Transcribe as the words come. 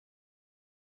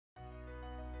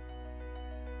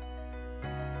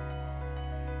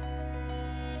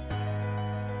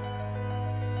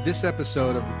This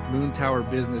episode of Moon Tower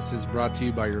Business is brought to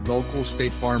you by your local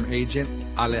State Farm agent,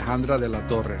 Alejandra de la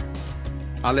Torre.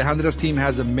 Alejandra's team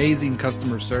has amazing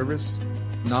customer service,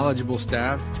 knowledgeable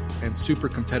staff, and super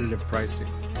competitive pricing.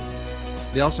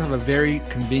 They also have a very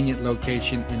convenient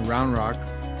location in Round Rock,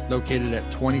 located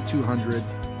at 2200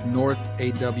 North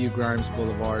A.W. Grimes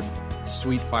Boulevard,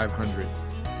 Suite 500.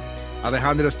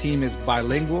 Alejandra's team is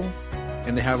bilingual,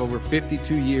 and they have over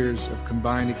 52 years of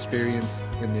combined experience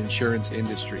in the insurance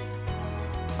industry.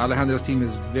 Alejandra's team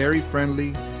is very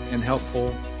friendly and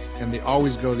helpful, and they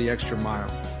always go the extra mile.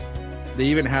 They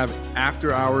even have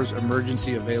after-hours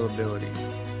emergency availability.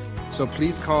 So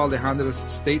please call Alejandra's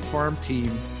State Farm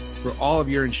team for all of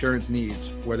your insurance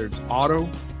needs, whether it's auto,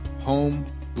 home,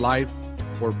 life,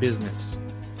 or business.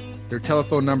 Their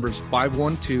telephone number is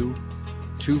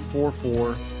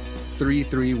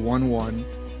 512-244-3311,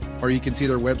 or you can see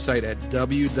their website at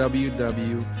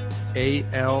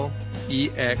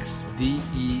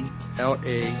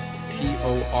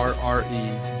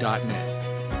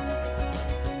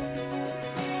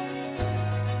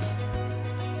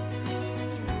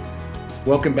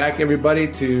Welcome back,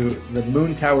 everybody, to the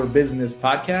Moon Tower Business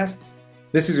Podcast.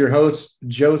 This is your host,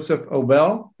 Joseph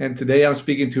Obel, and today I'm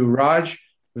speaking to Raj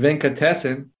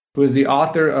Venkatesan, who is the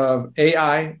author of the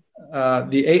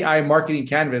AI Marketing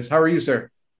Canvas. How are you, sir?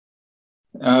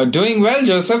 Doing well,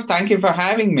 Joseph. Thank you for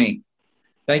having me.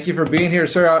 Thank you for being here,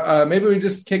 sir. Maybe we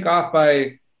just kick off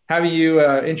by having you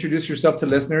introduce yourself to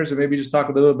listeners, and maybe just talk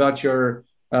a little about your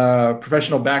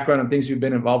professional background and things you've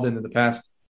been involved in the past.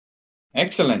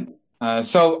 Excellent.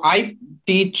 So I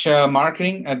teach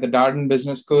marketing at the Darden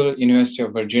Business School, University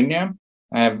of Virginia.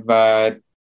 I've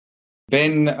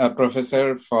been a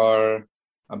professor for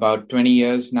about 20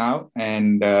 years now.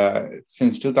 And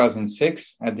since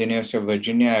 2006 at the University of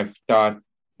Virginia, I've taught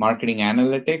marketing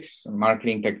analytics,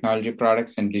 marketing technology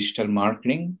products, and digital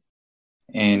marketing.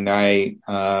 And I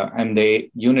am the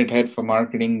unit head for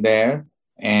marketing there.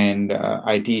 And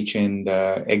I teach in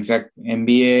the exec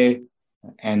MBA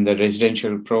and the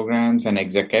residential programs and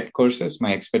exec ed courses.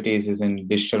 My expertise is in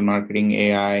digital marketing,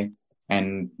 AI,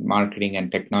 and marketing and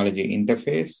technology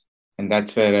interface. And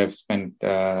that's where I've spent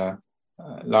a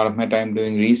lot of my time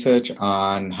doing research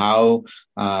on how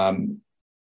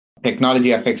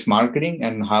technology affects marketing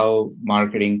and how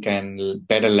marketing can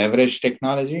better leverage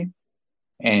technology.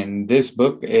 And this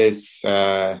book is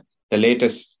the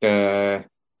latest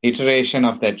iteration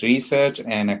of that research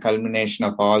and a culmination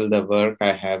of all the work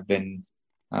I have been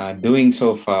doing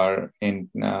so far in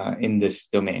this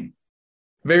domain.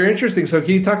 Very interesting. So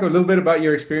can you talk a little bit about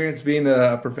your experience being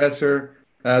a professor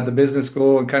at the business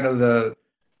school and kind of the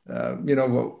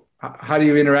how do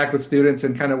you interact with students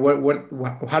and kind of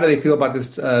how do they feel about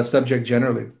this subject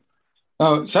generally?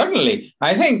 Oh, certainly.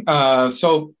 I think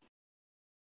so.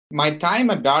 My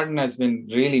time at Darden has been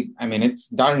really,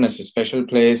 Darden is a special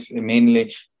place,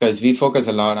 mainly because we focus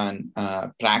a lot on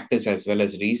practice as well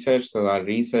as research. So our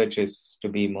research is to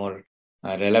be more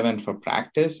relevant for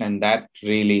practice, and that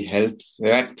really helps.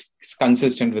 That's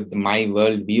consistent with my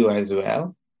worldview as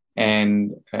well.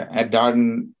 And at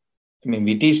Darden,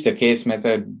 we teach the case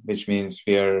method, which means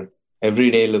we are every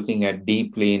day looking at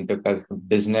deeply into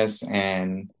business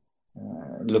and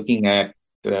looking at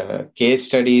case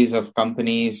studies of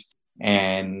companies.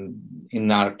 And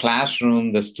in our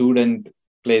classroom, the student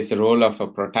plays the role of a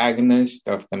protagonist,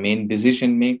 of the main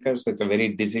decision maker. So it's a very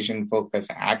decision-focused,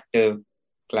 active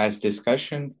class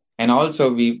discussion. And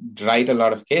also we write a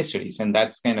lot of case studies, and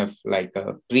that's kind of like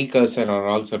a precursor or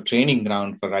also training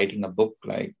ground for writing a book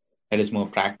like that is more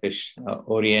practice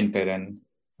oriented. And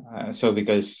so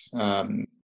because the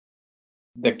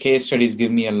case studies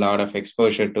give me a lot of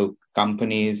exposure to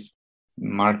companies,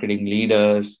 marketing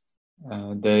leaders,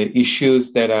 the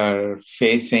issues that are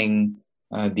facing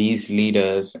these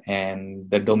leaders and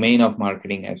the domain of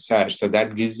marketing as such. So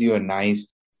that gives you a nice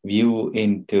view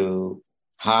into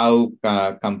how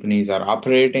companies are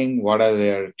operating, what are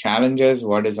their challenges,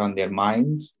 what is on their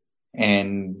minds.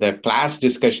 And the class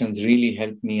discussions really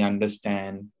help me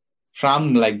understand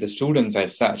from like the students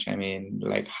as such,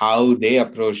 like how they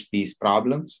approach these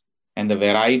problems and the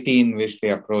variety in which they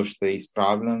approach these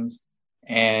problems.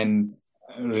 And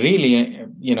really,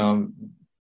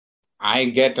 I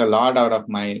get a lot out of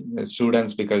my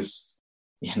students because,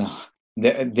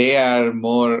 they are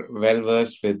more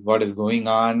well-versed with what is going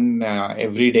on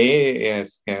every day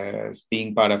as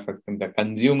being part of the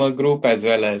consumer group, as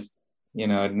well as in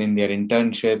their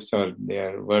internships or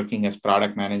they're working as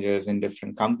product managers in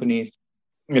different companies.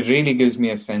 It really gives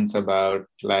me a sense about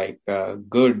like a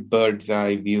good bird's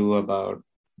eye view about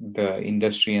the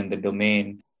industry and the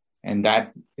domain. And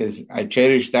that is, I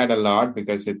cherish that a lot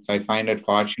because I find it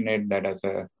fortunate that as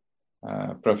a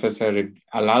professor, it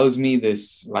allows me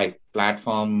this like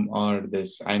platform, or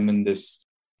I'm in this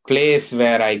place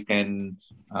where I can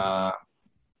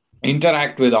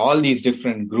interact with all these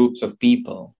different groups of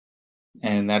people.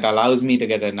 And that allows me to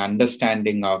get an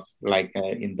understanding of like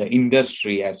in the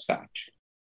industry as such.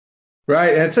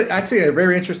 Right. And it's actually a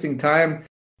very interesting time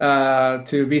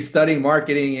to be studying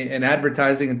marketing and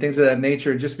advertising and things of that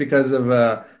nature, just because of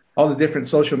all the different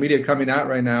social media coming out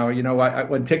right now. You know,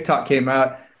 when TikTok came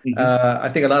out, Mm-hmm. I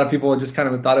think a lot of people just kind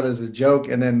of thought of it as a joke.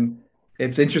 And then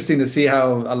it's interesting to see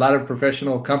how a lot of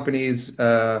professional companies,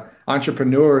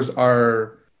 entrepreneurs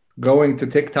are going to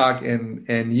TikTok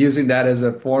and using that as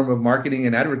a form of marketing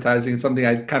and advertising. It's something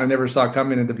I kind of never saw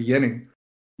coming in the beginning.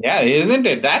 Yeah, isn't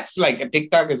it? That's like a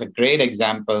TikTok is a great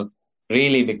example,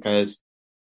 really, because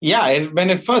yeah, when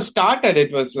it first started,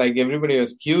 it was like everybody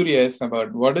was curious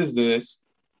about what is this,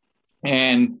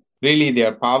 and really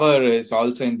their power is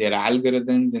also in their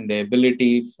algorithms and the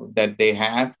ability that they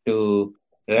have to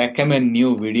recommend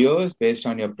new videos based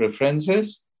on your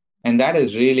preferences, and that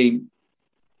is really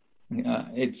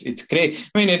it's great.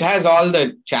 I mean, it has all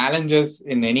the challenges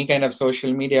in any kind of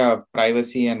social media of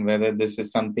privacy and whether this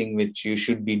is something which you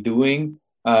should be doing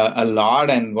a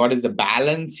lot, and what is the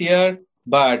balance here.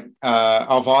 But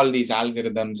of all these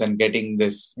algorithms and getting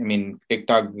this, I mean,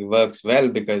 TikTok works well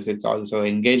because it's also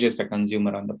engages the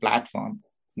consumer on the platform.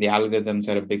 The algorithms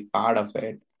are a big part of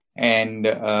it, and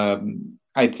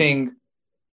I think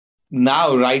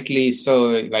now, rightly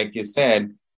so, like you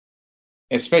said,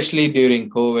 especially during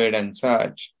COVID and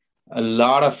such, a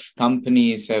lot of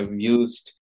companies have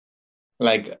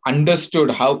understood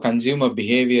how consumer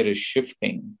behavior is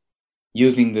shifting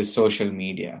using this social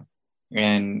media.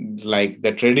 And like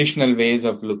the traditional ways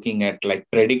of looking at like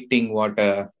predicting what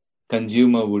a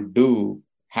consumer would do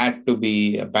had to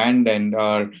be abandoned,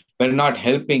 or were not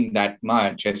helping that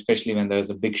much, especially when there was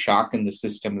a big shock in the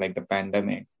system like the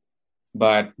pandemic.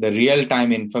 But the real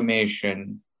time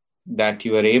information that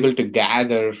you are able to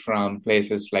gather from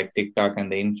places like TikTok and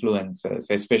the influencers,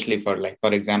 especially for like,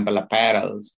 for example,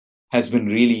 apparels, has been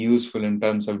really useful in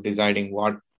terms of deciding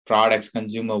what products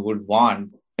consumer would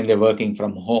want when they're working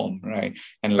from home, right?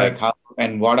 And like Right. how,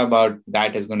 and what about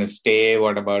that is going to stay?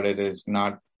 What about it is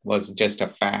not, was just a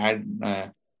fad?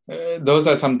 Those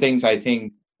are some things I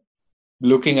think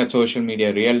looking at social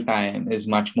media real time is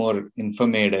much more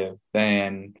informative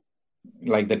than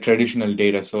like the traditional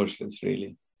data sources,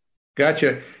 really.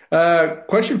 Gotcha.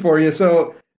 Question for you.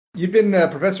 So you've been a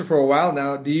professor for a while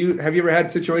now. Have you ever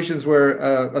had situations where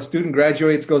a student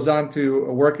graduates, goes on to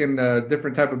work in a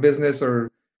different type of business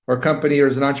or company, or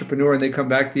as an entrepreneur, and they come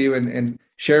back to you and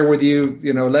share with you,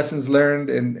 lessons learned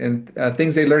and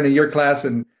things they learned in your class,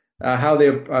 and how they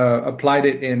applied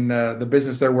it in the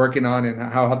business they're working on, and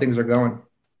how things are going?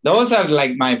 Those are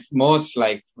like my most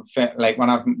like one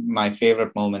of my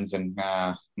favorite moments in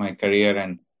my career,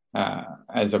 and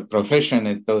as a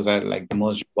profession, those are like the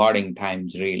most rewarding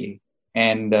times, really.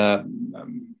 And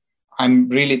I'm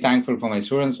really thankful for my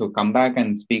students who come back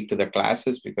and speak to the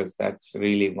classes, because that's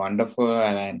really wonderful,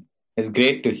 and it's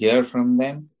great to hear from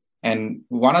them. And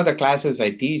one of the classes I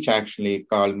teach, actually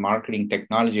called Marketing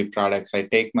Technology Products, I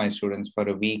take my students for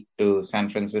a week to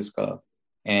San Francisco,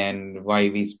 and why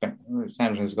we spent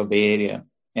San Francisco Bay Area.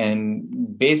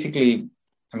 And basically,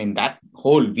 I mean, that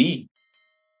whole week,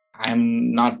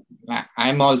 I'm not,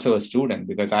 I'm also a student,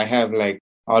 because I have like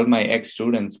all my ex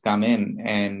students come in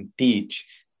and teach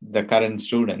the current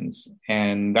students.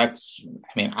 And that's,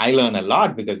 I mean, I learn a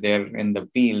lot because they're in the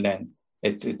field, and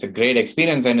it's a great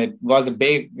experience. And it was a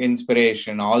big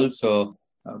inspiration also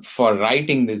for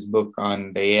writing this book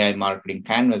on the AI marketing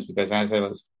canvas, because as I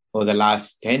was, for the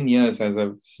last 10 years, as I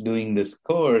was doing this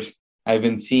course, I've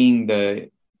been seeing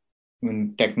the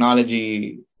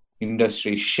technology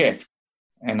industry shift,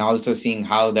 and also seeing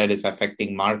how that is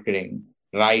affecting marketing,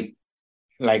 right?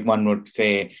 Like one would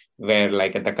say, we're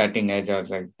like at the cutting edge, or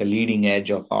like the leading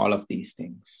edge of all of these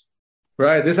things.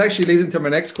 Right. This actually leads into my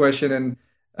next question, and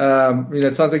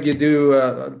it sounds like you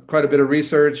do quite a bit of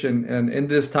research and in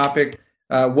this topic.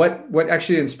 What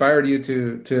actually inspired you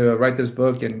to write this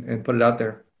book and put it out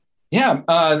there? Yeah,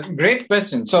 great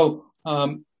question. So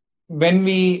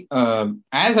when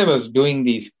as I was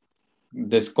doing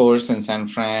this course in San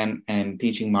Fran and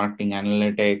teaching marketing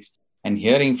analytics and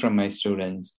hearing from my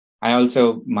students,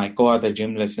 my co-author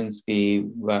Jim Lesinski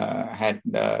had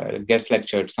guest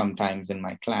lectured sometimes in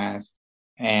my class,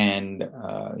 and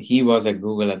he was at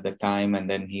Google at the time, and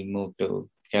then he moved to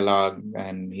Kellogg,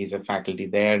 and he's a faculty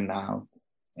there now.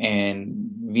 And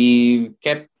we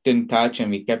kept in touch,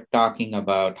 and we kept talking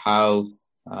about how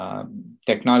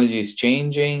technology is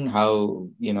changing, how,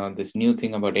 this new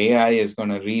thing about AI is going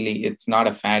to really, it's not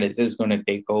a fad, it is going to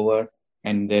take over,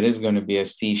 and there is going to be a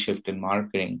sea shift in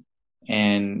marketing.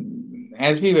 And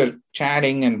as we were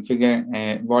chatting and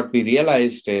figuring, what we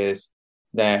realized is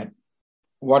that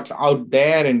what's out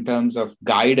there in terms of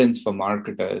guidance for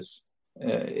marketers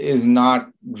is not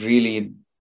really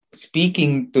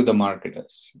speaking to the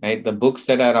marketers, right? The books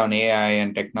that are on AI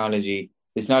and technology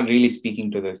is not really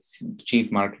speaking to the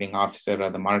chief marketing officer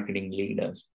or the marketing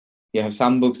leaders. You have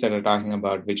some books that are talking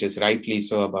about, which is rightly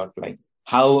so, about like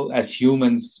how as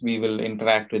humans we will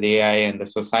interact with AI and the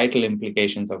societal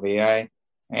implications of AI.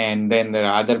 And then there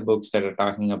are other books that are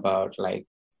talking about like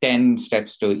 10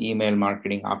 steps to email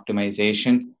marketing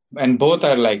optimization. And both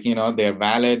are like, they're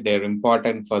valid, they're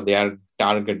important for their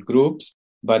target groups,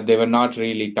 but they were not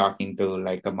really talking to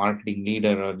like a marketing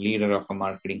leader or leader of a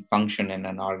marketing function in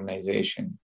an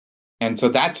organization. And so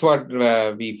that's what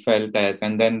we felt as.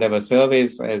 And then there were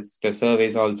surveys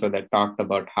also that talked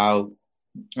about how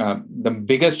the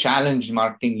biggest challenge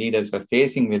marketing leaders were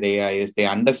facing with AI is they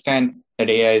understand that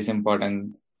AI is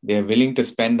important, they're willing to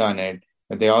spend on it,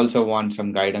 but they also want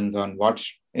some guidance on what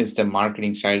is the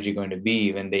marketing strategy going to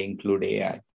be when they include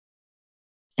AI.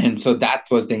 And so that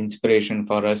was the inspiration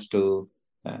for us to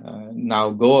now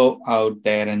go out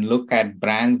there and look at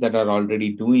brands that are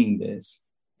already doing this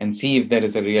and see if there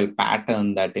is a real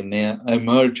pattern that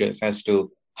emerges as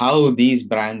to how these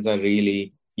brands are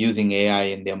really using AI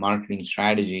in their marketing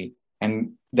strategy.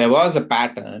 And there was a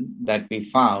pattern that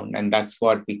we found, and that's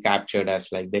what we captured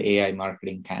as like the AI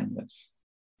marketing canvas.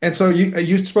 And so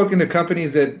you've spoken to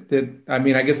companies that I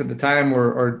mean, I guess at the time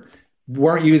or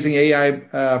weren't using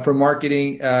AI for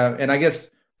marketing, and I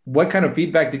guess what kind of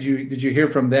feedback did you hear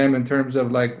from them in terms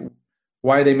of like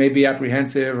why they may be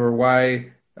apprehensive or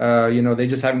why they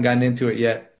just haven't gotten into it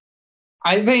yet?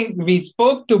 I think we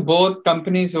spoke to both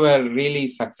companies who were really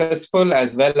successful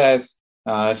as well as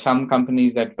some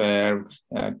companies that were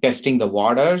testing the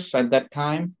waters at that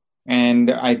time.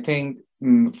 And I think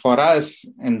for us,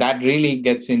 and that really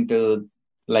gets into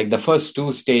like the first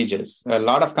two stages, a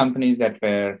lot of companies that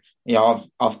were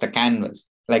off the canvas,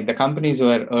 like the companies who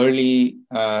were early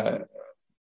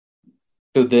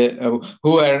who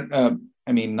were,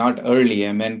 I mean, not early,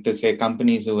 I meant to say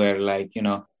companies who were like,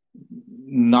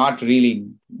 not really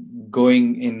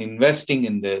going in investing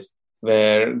in this,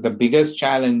 where the biggest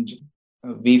challenge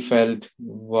we felt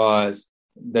was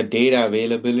the data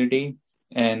availability,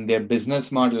 and their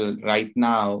business model right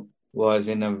now was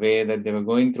in a way that they were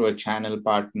going through a channel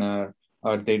partner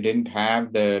or they didn't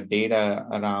have the data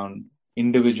around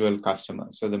individual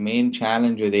customers. So the main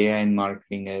challenge with AI in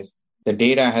marketing is the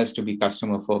data has to be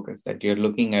customer focused, that you're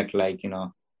looking at like,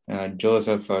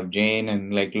 Joseph or Jane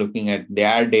and like looking at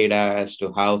their data as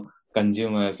to how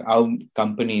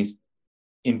companies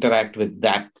interact with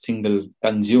that single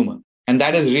consumer. And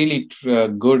that is really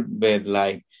good with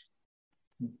like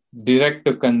direct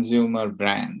to consumer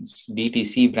brands,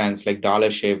 DTC brands like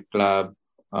Dollar Shave Club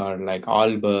or like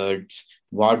Allbirds,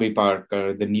 Warby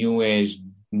Parker, the new age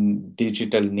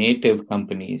digital native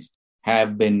companies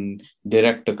have been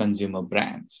direct to consumer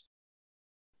brands.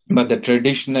 But the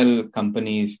traditional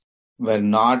companies were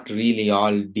not really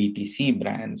all DTC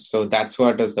brands. So that's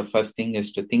what is the first thing,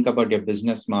 is to think about your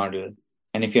business model.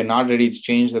 And if you're not ready to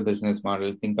change the business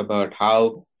model, think about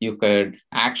how you could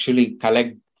actually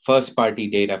collect first party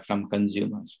data from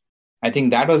consumers. I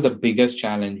think that was the biggest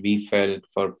challenge we felt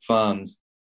for firms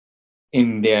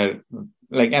in their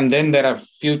and then there are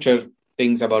future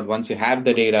things about once you have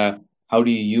the data, how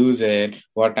do you use it?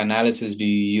 What analysis do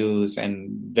you use?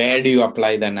 And where do you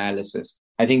apply the analysis?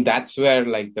 I think that's where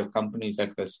like the companies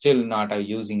that were still not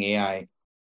using AI,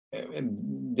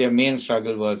 their main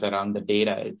struggle was around the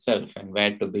data itself and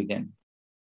where to begin.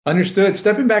 Understood.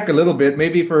 Stepping back a little bit,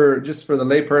 maybe for the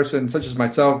layperson such as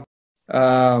myself,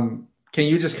 can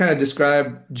you just kind of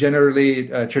describe generally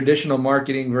traditional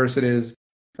marketing versus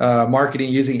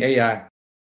marketing using AI?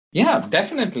 Yeah,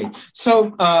 definitely.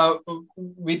 So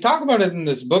we talk about it in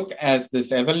this book as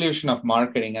this evolution of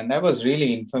marketing, and that was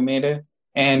really informative.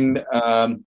 And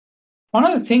one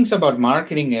of the things about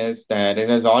marketing is that it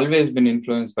has always been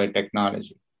influenced by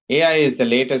technology. AI is the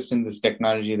latest in this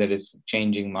technology that is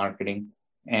changing marketing.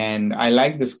 And I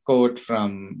like this quote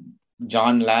from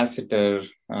John Lasseter,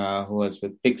 who was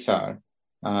with Pixar,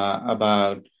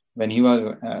 about when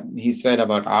he said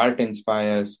about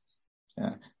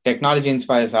technology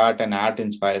inspires art and art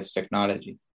inspires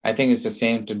technology. I think it's the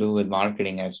same to do with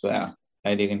marketing as well.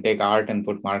 Right? You can take art and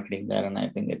put marketing there, and I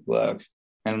think it works.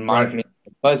 And marketing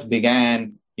first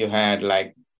began, you had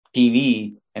like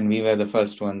TV, and we were the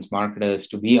first ones, marketers,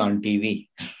 to be on TV.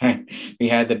 Right? We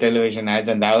had the television ads,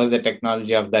 and that was the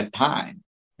technology of that time.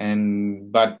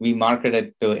 But we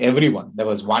marketed to everyone. There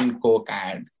was one Coke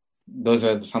ad. Those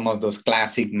were some of those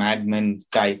classic Mad Men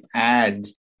type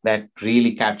ads that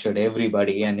really captured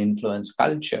everybody and influenced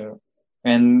culture.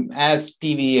 And as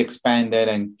TV expanded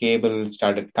and cable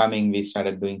started coming, we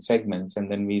started doing segments.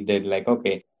 And then we did like,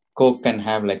 okay, Coke can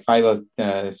have like 5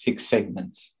 or 6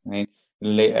 segments, right?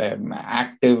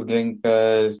 Active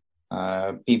drinkers,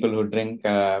 people who drink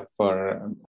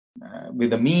for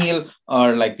with a meal,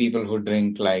 or like people who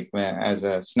drink like as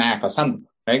a snack or something,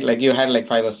 right? Like you had like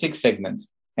 5 or 6 segments.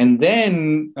 And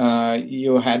then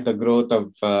you had the growth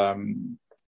of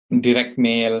direct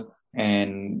mail,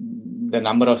 and the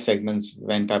number of segments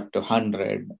went up to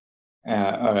 100.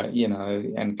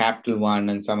 And Capital One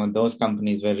and some of those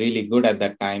companies were really good at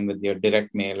that time with your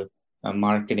direct mail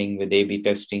marketing, with A/B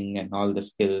testing and all the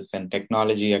skills, and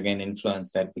technology again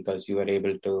influenced that, because you were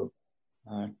able to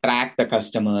track the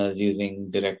customers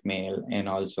using direct mail, and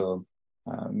also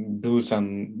do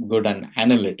some good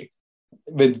analytics.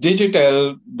 With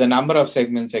digital, the number of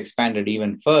segments expanded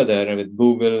even further with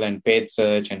Google and paid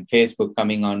search and Facebook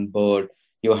coming on board.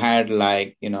 You had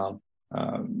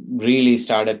really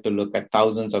started to look at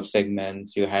thousands of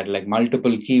segments. You had like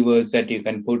multiple keywords that you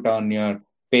can put on your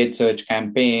paid search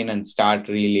campaign and start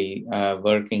really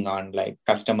working on like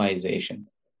customization.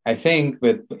 I think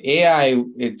with AI,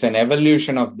 it's an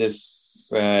evolution of this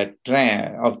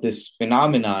trend, of this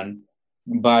phenomenon,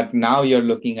 but now you're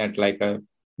looking at like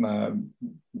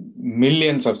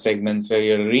millions of segments where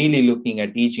you're really looking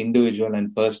at each individual and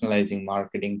personalizing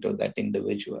marketing to that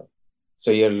individual. So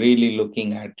you're really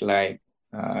looking at like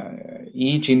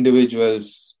each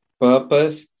individual's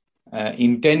purpose,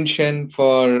 intention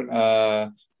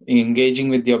for engaging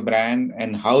with your brand,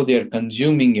 and how they're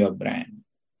consuming your brand,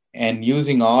 and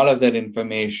using all of that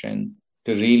information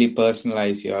to really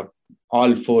personalize your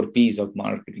all 4 P's of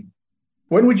marketing.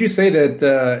 When would you say that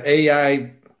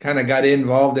AI kind of got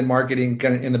involved in marketing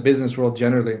kind of in the business world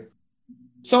generally?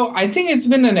 So I think it's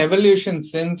been an evolution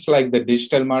since like the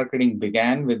digital marketing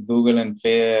began with Google and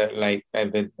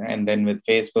and then with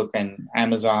Facebook and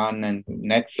Amazon and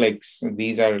Netflix.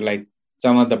 These are like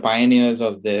some of the pioneers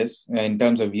of this in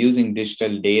terms of using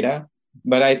digital data.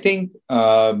 But I think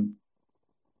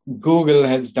Google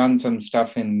has done some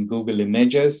stuff in Google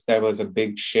Images. There was a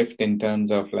big shift in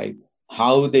terms of like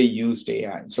how they used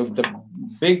AI. So the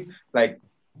big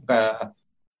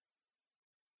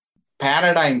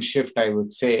paradigm shift, I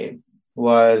would say,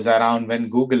 was around when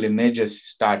Google Images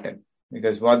started,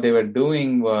 because what they were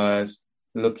doing was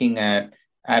looking at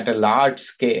a large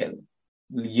scale,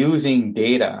 using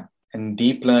data and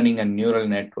deep learning and neural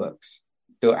networks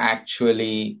to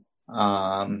actually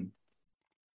learn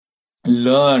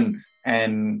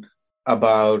and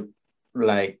about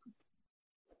like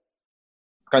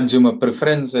consumer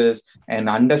preferences, and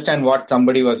understand what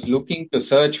somebody was looking to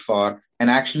search for,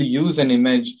 and actually use an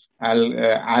image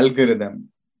algorithm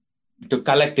to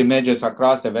collect images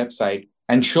across the website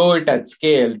and show it at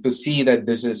scale to see that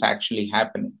this is actually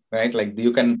happening, right? Like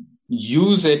you can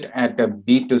use it at a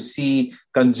B2C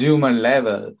consumer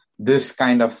level, this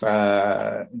kind of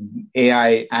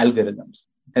AI algorithms.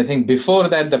 I think before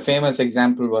that, the famous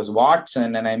example was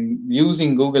Watson, and I'm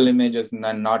using Google Images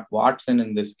and not Watson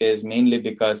in this case, mainly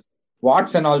because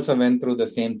Watson also went through the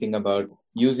same thing about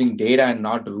using data and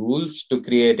not rules to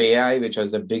create AI, which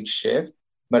was a big shift.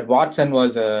 But Watson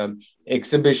was a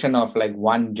exhibition of like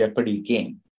one Jeopardy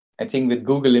game. I think with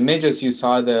Google Images, you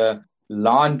saw the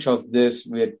launch of this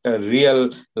with a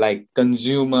real like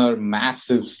consumer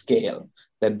massive scale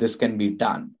that this can be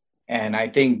done. And I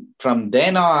think from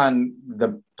then on,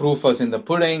 the proof was in the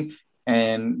pudding,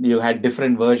 and you had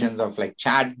different versions of like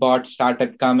chatbots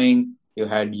started coming. You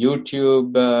had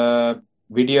YouTube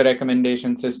video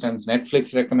recommendation systems,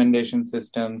 Netflix recommendation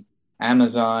systems,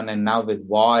 Amazon, and now with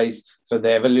voice. So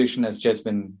the evolution has just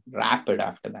been rapid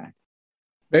after that.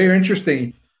 Very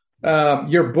interesting.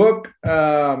 Your book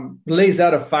lays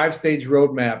out a 5-stage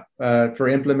roadmap for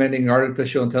implementing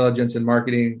artificial intelligence in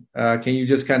marketing. Can you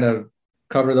just kind of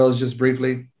cover those just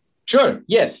briefly? Sure.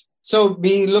 Yes. So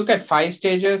we look at 5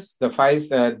 stages.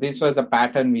 This was the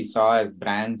pattern we saw as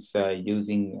brands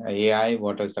using AI.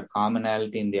 What was the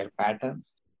commonality in their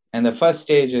patterns? And the first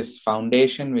stage is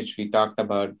foundation, which we talked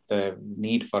about, the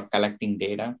need for collecting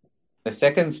data. The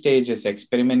second stage is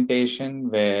experimentation,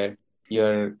 where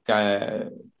you're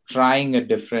trying a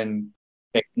different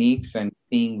techniques and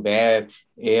seeing where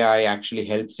AI actually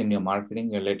helps in your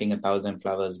marketing. You're letting 1,000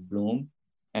 flowers bloom.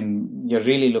 And you're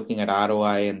really looking at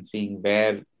ROI and seeing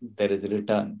where there is a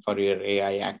return for your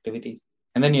AI activities.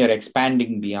 And then you're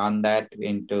expanding beyond that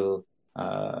into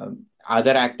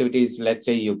other activities. Let's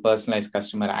say you personalize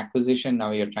customer acquisition.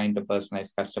 Now you're trying to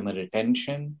personalize customer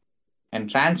retention. And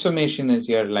transformation is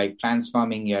you're like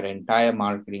transforming your entire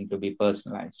marketing to be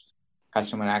personalized.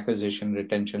 Customer acquisition,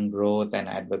 retention, growth, and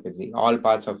advocacy. All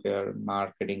parts of your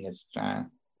marketing is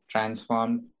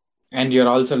transformed. And you're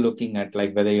also looking at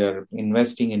like whether you're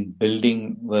investing in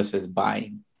building versus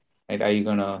buying. Right? Are you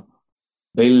going to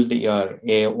build your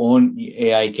own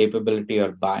AI capability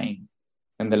or buying?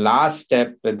 And the last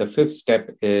step, the fifth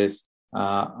step is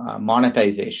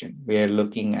monetization. We are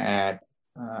looking at,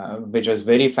 which was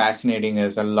very fascinating,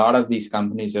 is a lot of these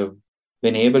companies have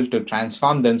been able to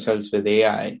transform themselves with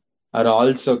AI, are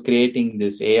also creating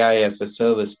this AI as a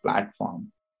service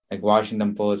platform, like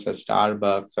Washington Post or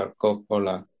Starbucks or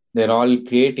Coca-Cola. They're all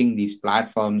creating these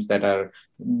platforms that are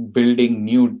building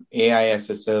new AI as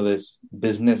a service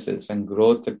businesses and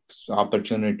growth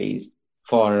opportunities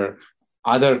for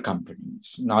other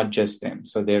companies, not just them.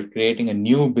 So they're creating a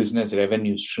new business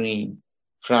revenue stream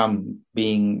from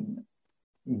being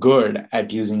good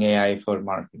at using AI for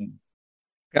marketing.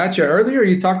 Gotcha. Earlier,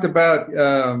 you talked about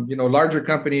larger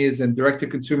companies and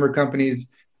direct-to-consumer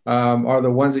companies are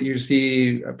the ones that you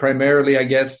see primarily, I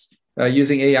guess,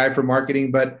 using AI for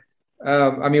marketing. But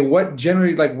I mean,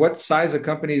 what size of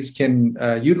companies can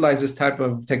utilize this type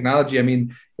of technology? I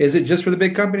mean, is it just for the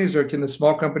big companies, or can the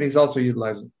small companies also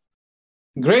utilize it?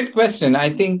 Great question. I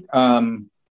think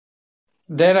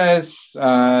there is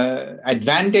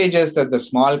advantages that the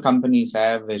small companies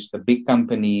have, which the big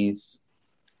companies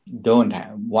don't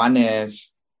have. One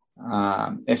is,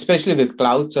 especially with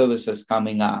cloud services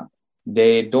coming up,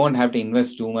 they don't have to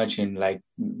invest too much in like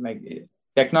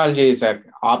technology is a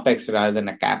OpEx rather than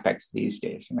a CapEx these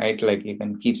days, right? Like you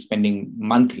can keep spending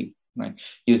monthly, right,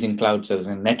 using cloud service.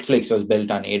 And Netflix was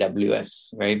built on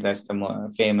AWS, right? That's the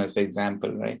more famous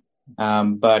example, right?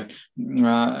 But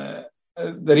the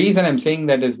reason I'm saying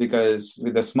that is because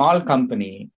with a small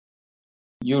company,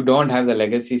 you don't have the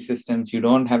legacy systems, you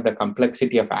don't have the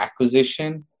complexity of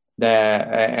acquisition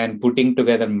and putting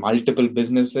together multiple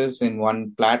businesses in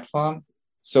one platform.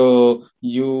 So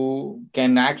you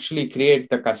can actually create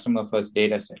the customer first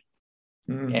data set.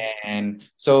 And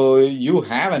so you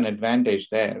have an advantage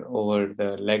there over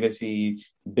the legacy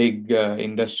big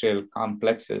industrial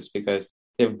complexes because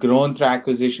they've grown through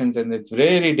acquisitions, and it's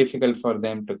very difficult for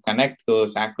them to connect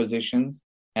those acquisitions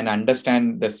and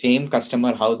understand the same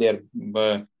customer, how they're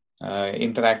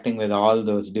interacting with all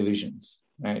those divisions,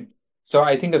 right? So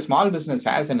I think a small business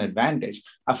has an advantage.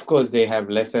 Of course, they have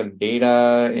lesser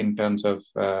data in terms of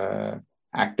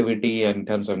activity, in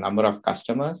terms of number of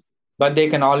customers, but they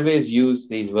can always use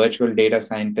these virtual data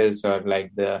scientists or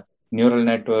like the neural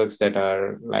networks that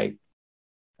are like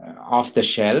off the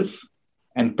shelf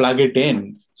and plug it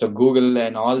in. So Google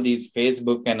and all these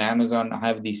Facebook and Amazon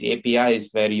have these APIs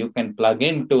where you can plug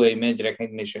into image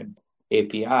recognition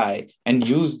API and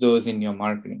use those in your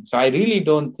marketing. So I really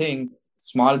don't think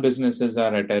small businesses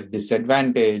are at a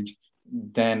disadvantage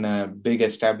than big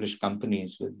established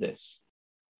companies with this.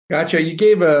 Gotcha. You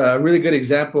gave a really good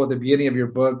example at the beginning of your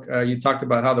book. You talked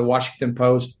about how the Washington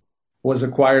Post was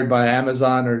acquired by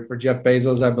Amazon or Jeff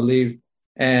Bezos, I believe.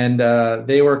 And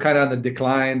they were kind of on the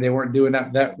decline. They weren't doing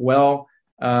that well.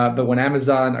 But when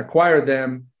Amazon acquired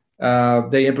them,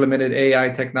 they implemented AI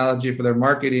technology for their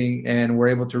marketing and were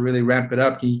able to really ramp it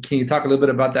up. Can you talk a little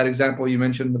bit about that example you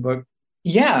mentioned in the book?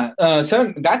 Yeah,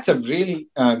 so that's a really,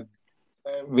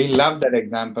 we love that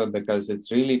example because it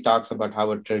really talks about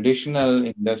how a traditional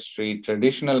industry,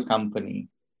 traditional company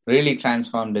really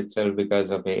transformed itself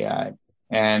because of AI.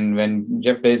 And when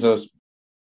Jeff Bezos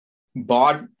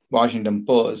bought Washington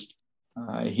Post,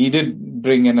 he did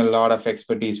bring in a lot of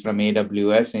expertise from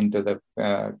AWS into the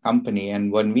company.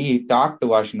 And when we talked to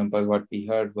Washington Post, what we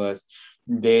heard was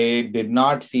they did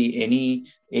not see any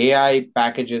AI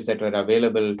packages that were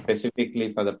available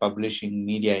specifically for the publishing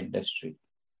media industry,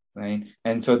 right?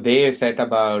 And so they set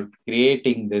about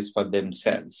creating this for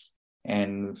themselves.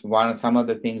 And some of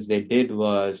the things they did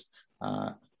was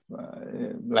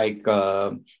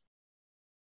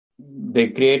they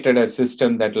created a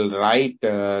system that will write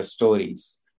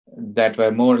stories that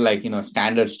were more like,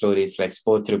 standard stories like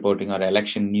sports reporting or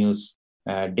election news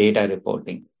data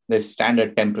reporting. There's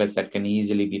standard templates that can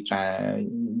easily be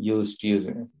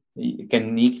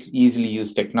easily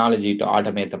use technology to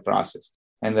automate the process.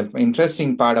 And the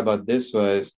interesting part about this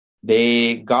was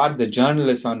they got the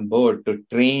journalists on board to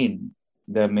train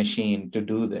the machine to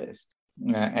do this.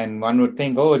 And one would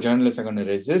think, journalists are going to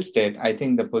resist it. I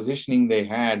think the positioning they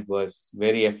had was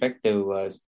very effective.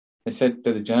 Was they said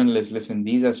to the journalists, listen,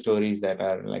 these are stories that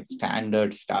are like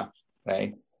standard stuff,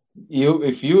 right?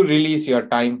 if you release your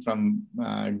time from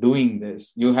doing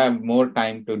this, you have more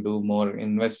time to do more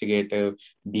investigative,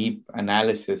 deep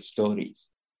analysis stories.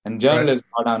 And journalists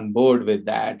got on board with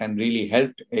that and really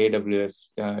helped AWS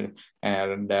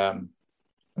and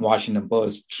Washington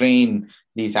Post train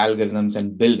these algorithms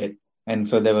and build it. And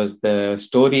so there was the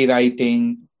story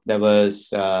writing, there was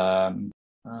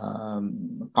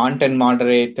content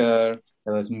moderator,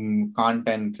 there was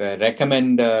content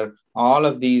recommender. All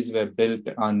of these were built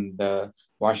on the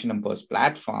Washington Post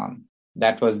platform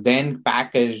that was then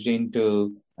packaged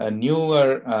into a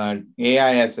newer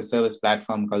AI as a service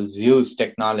platform called Zeus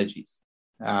Technologies,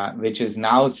 which is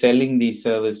now selling these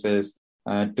services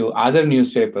to other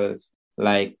newspapers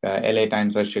like LA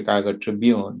Times or Chicago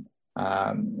Tribune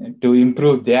to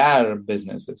improve their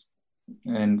businesses.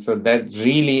 And so that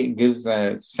really gives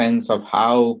a sense of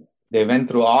how they went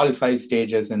through all 5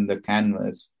 stages in the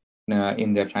canvas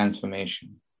in their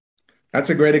transformation. That's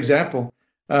a great example.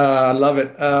 I love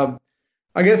it.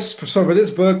 I guess so for this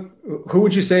book, who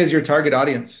would you say is your target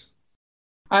audience?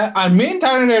 Our main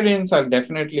target audience are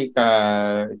definitely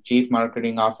chief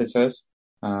marketing officers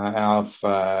of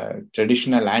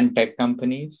traditional and tech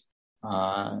companies.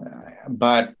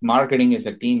 But marketing is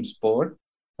a team sport.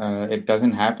 It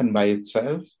doesn't happen by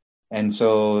itself. And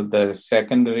so the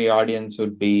secondary audience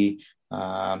would be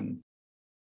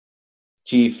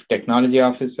chief technology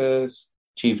officers,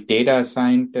 chief data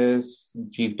scientists,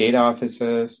 chief data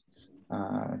officers,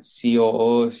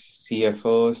 COOs,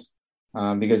 CFOs,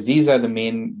 because these are the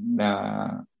main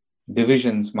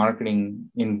divisions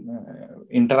marketing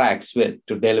interacts with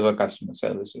to deliver customer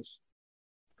services.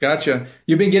 Gotcha.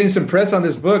 You've been getting some press on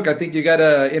this book. I think you got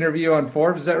an interview on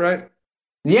Forbes. Is that right?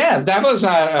 Yeah, that was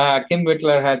Kim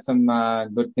Whitler had some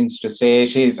good things to say.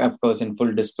 She's, of course, in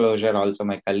full disclosure, also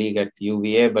my colleague at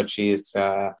UVA, but she's,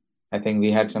 I think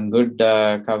we had some good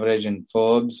coverage in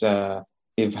Forbes.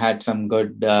 We've had some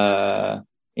good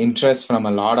interest from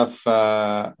a lot of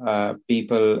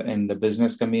people in the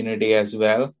business community as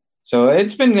well. So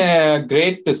it's been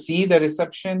great to see the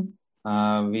reception.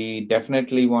 We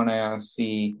definitely want to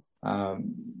see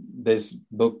this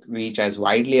book reach as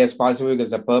widely as possible, because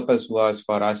the purpose was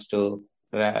for us to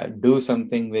do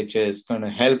something which is going to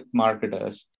help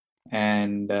marketers,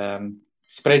 and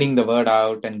spreading the word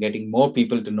out and getting more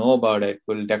people to know about it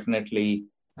will definitely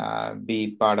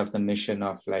be part of the mission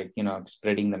of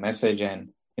spreading the message.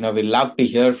 And we love to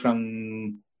hear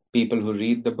from people who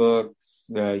read the books,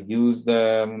 use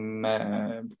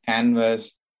the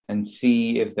canvas, and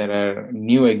see if there are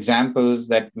new examples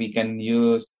that we can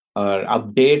use or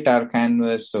update our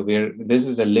canvas. So this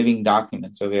is a living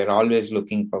document. So we're always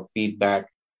looking for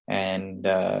feedback and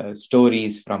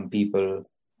stories from people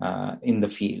in the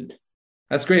field.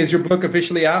 That's great. Is your book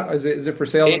officially out? Is it for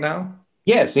sale now?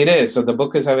 Yes, it is. So the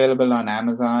book is available on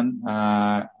Amazon,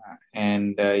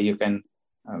 and you can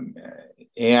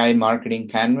AI Marketing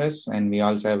Canvas. And we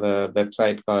also have a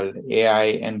website called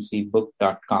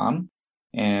aimcbook.com,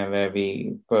 where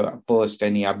we post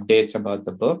any updates about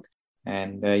the book.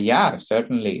 And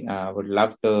certainly would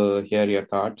love to hear your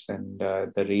thoughts and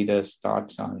the readers'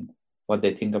 thoughts on what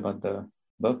they think about the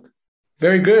book.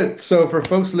 Very good. So for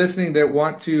folks listening that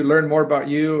want to learn more about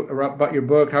you, about your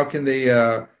book, how can they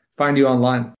find you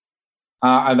online?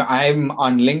 I'm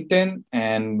on LinkedIn,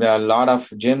 and a lot of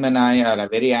Jim and I are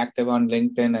very active on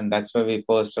LinkedIn, and that's where we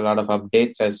post a lot of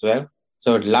updates as well.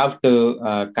 So I'd love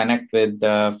to connect with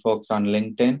folks on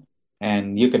LinkedIn.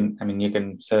 And you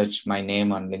can search my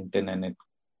name on LinkedIn and it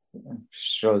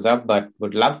shows up, but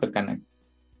would love to connect.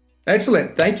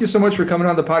 Excellent. Thank you so much for coming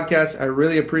on the podcast. I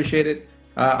really appreciate it.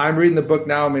 I'm reading the book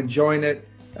now. I'm enjoying it.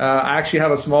 I actually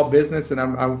have a small business, and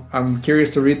I'm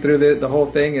curious to read through the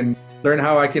whole thing and learn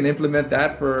how I can implement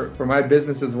that for my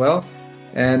business as well.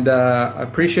 And I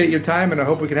appreciate your time, and I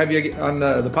hope we can have you on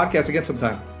the podcast again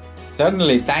sometime.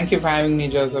 Certainly. Thank you for having me,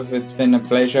 Joseph. It's been a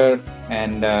pleasure.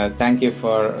 And thank you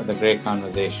for the great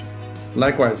conversation.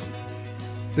 Likewise.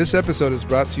 This episode is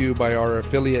brought to you by our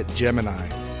affiliate Gemini.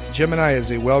 Gemini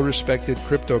is a well-respected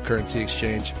cryptocurrency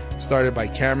exchange started by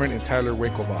Cameron and Tyler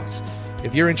Winklevoss.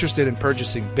 If you're interested in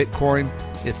purchasing Bitcoin,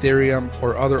 Ethereum,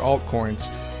 or other altcoins,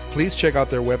 please check out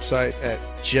their website at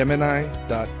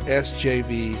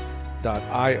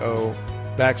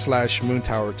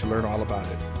gemini.sjv.io/Moontower to learn all about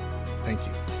it. Thank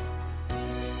you.